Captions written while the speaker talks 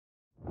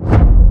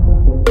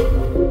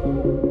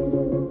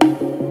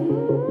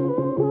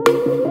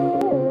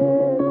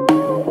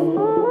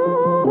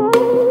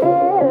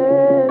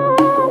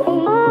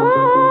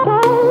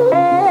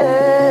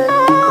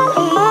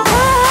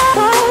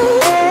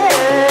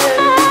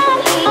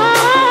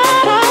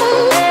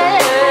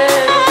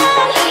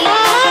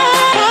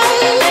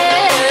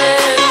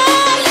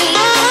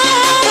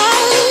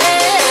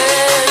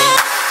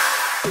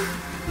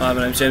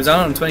name's James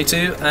Allen, I'm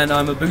 22 and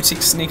I'm a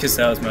boutique sneaker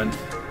salesman,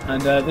 and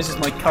this is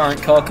my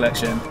current car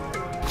collection.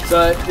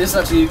 So this is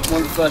actually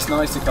one of the first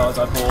nicer cars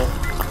I bought.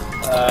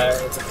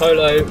 It's a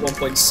Polo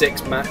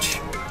 1.6 match.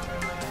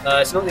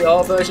 It's not the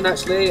R version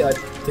actually, I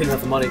didn't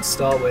have the money to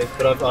start with,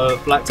 but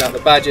I've blacked out the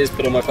badges,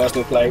 put on my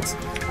personal plates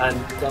and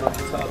done up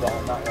the turbo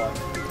on that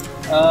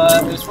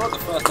one. It was one of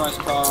the first nice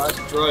car I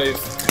actually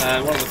drove,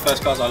 and one of the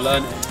first cars I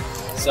learned in.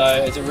 So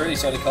it's a really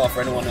solid car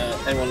for anyone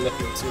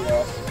looking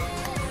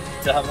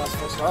to have a nice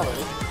first car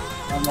really.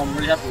 And I'm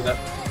really happy with it.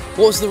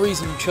 What was the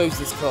reason you chose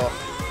this car?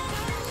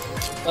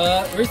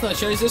 The reason I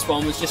chose this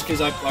one was just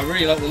because I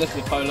really like the look of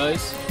the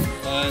Polos.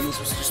 And this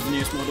was just the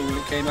newest model when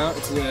it came out.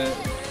 It's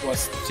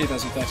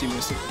 2013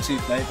 with a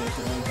 2-plate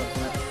vehicle.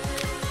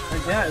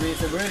 And yeah, I mean,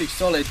 it's a really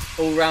solid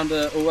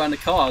all-rounder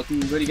car. It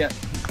can really get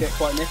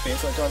quite nippy.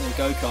 It's like driving a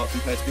go-kart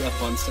compared to the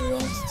other ones, to be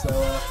honest. So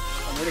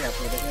I'm really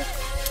happy with it,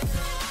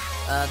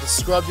 yeah.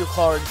 Describe your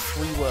car in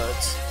 3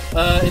 words.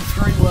 In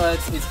 3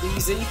 words, it's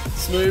easy,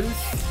 smooth,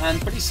 and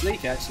pretty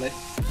sleek actually.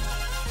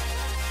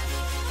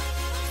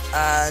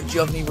 And do you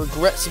have any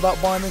regrets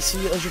about buying this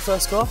as your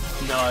first car?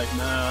 No,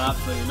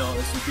 absolutely not.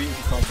 It's a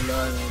beautiful car to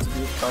learn, and it's a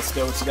beautiful car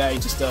still today,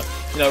 just to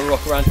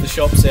rock around to the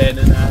shops in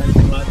and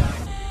anything like that.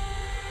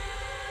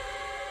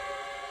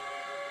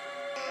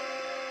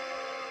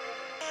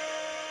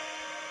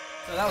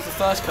 So that was the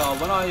first car.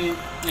 When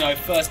I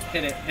first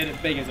hit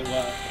it big as it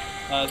were.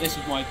 This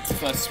was my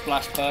first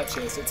splash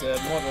purchase. It's a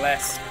Model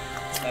S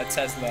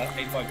Tesla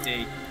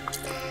 85D,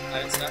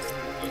 and it's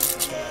absolutely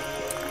beautiful car.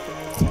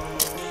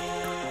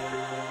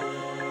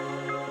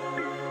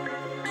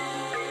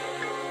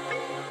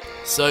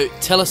 So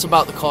tell us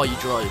about the car you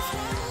drive.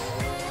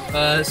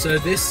 So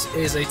this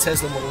is a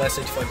Tesla Model S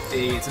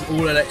 85D. It's an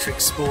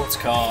all-electric sports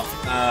car,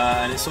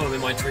 and it's sort of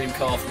been my dream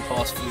car for the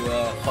past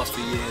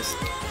few years.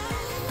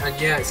 And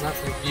yeah, it's an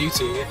absolute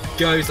beauty. It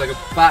goes like a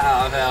bat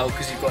out of hell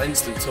because you've got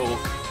instant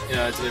torque.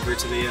 Delivery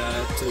to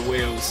the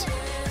wheels,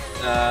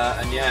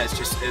 and yeah, it's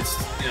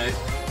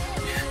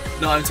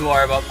not having to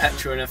worry about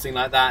petrol and everything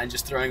like that, and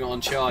just throwing it on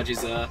charge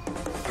is a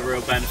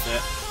real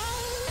benefit.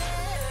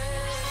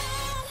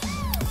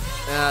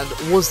 And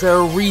was there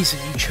a reason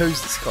you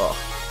chose this car?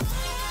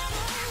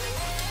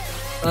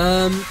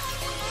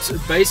 So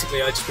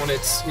basically, I just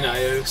wanted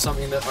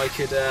something that I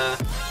could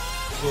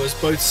was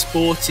both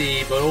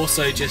sporty, but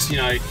also just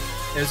it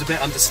was a bit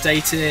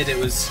understated. It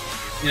was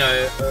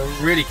a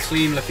really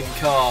clean looking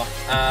car,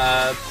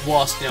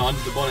 whilst under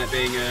the bonnet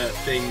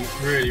being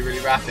really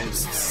rapid.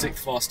 It's the 6th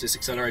fastest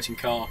accelerating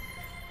car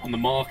on the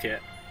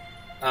market.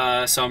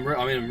 So I'm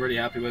really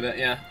happy with it,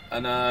 yeah.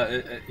 And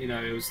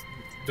it was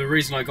the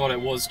reason I got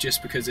it was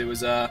just because it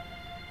was a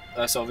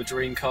sort of a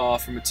dream car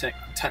from a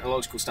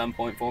technological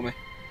standpoint for me.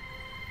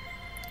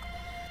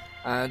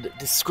 And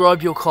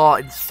describe your car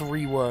in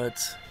 3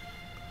 words.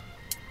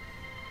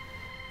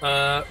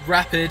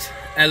 Rapid,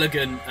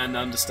 elegant, and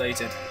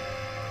understated.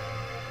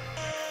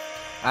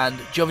 And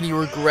do you have any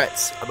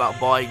regrets about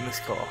buying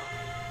this car?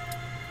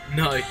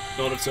 No,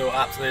 not at all.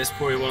 Absolutely, it's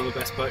probably one of the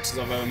best purchases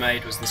I've ever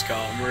made was this car.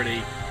 I'm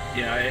really,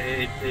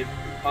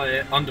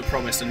 it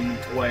under-promised and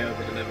way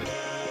over-delivered.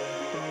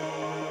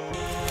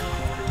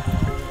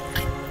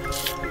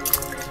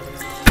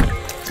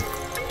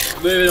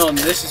 Moving on,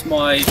 this is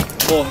my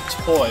more of a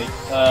toy.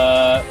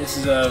 This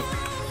is a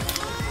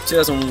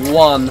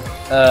 2001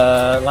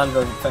 Land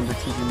Rover Defender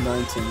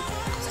TD90.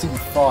 It's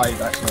TD5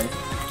 actually.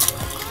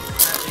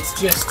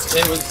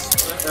 It was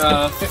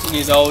 15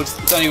 years old,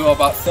 it's only got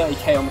about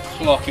 30k on the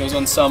clock. It was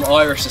on some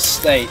Irish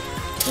estate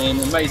in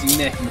amazing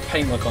nick, and the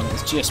paintwork on it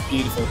is just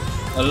beautiful.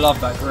 I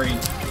love that green.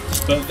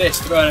 But this,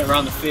 throwing it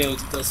around the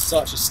field, does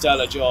such a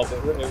stellar job,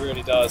 it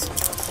really does.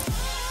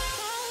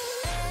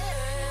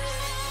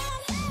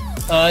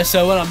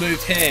 So when I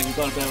moved here, we've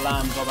got a bit of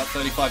land, we've got about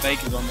 35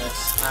 acres on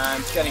this,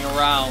 and getting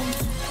around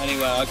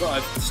anywhere,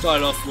 I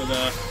started off with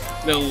a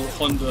little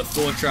Honda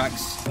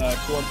 4-Trax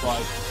quad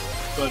bike.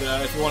 But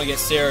if you want to get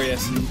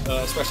serious, and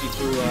especially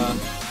through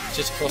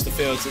just across the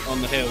fields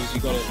on the hills, you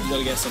got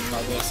to get something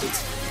like this.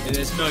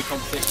 There's no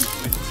competition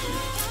for me.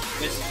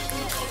 This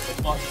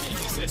is much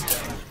easier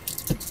system.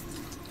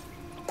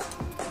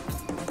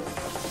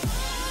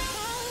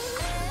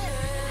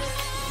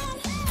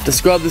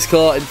 Describe this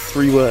car in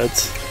 3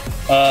 words.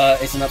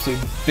 It's an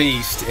absolute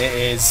beast. It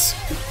is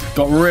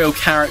got real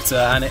character,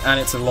 and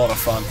it's a lot of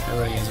fun. It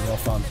really is a lot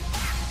of fun.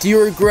 Do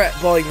you regret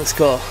buying this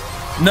car?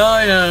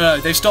 No.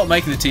 They've stopped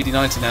making the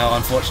TD90 now,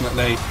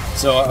 unfortunately.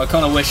 So I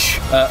kind of wish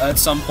at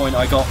some point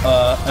I got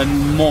a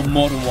more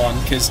modern one,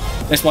 because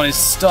this one is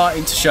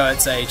starting to show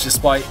its age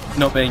despite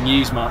not being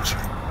used much.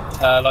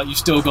 Like you've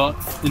still got,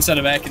 instead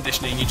of air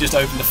conditioning, you just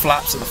open the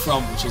flaps at the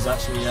front, which is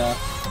actually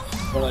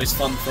one of those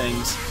fun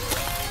things.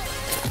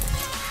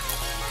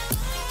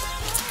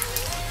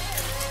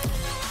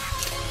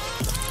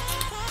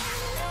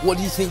 What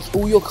do you think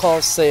all your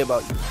cars say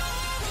about you?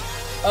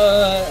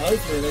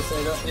 Hopefully they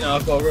say that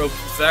I've got a real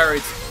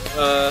varied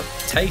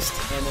taste,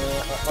 and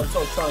I'm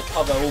sort of trying to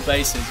cover all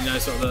bases.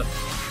 Sort of the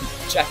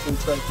jack of all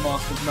trades,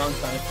 master of none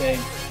kind of thing.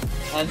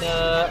 And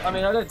I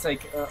mean, I don't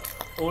take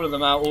all of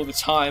them out all the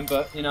time,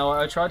 but you know,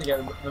 I try to get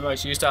the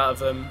most use out of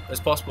them as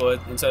possible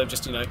instead of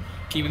just, you know,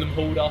 keeping them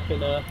hauled up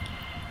in a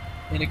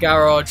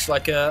garage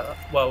like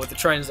well, with the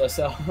trainers I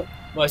sell.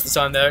 Most of the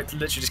time they're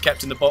literally just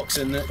kept in the box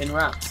in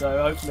wraps.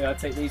 So hopefully I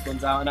take these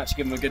ones out and actually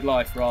give them a good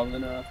life rather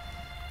than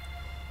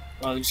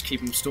just keep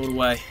them stored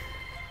away.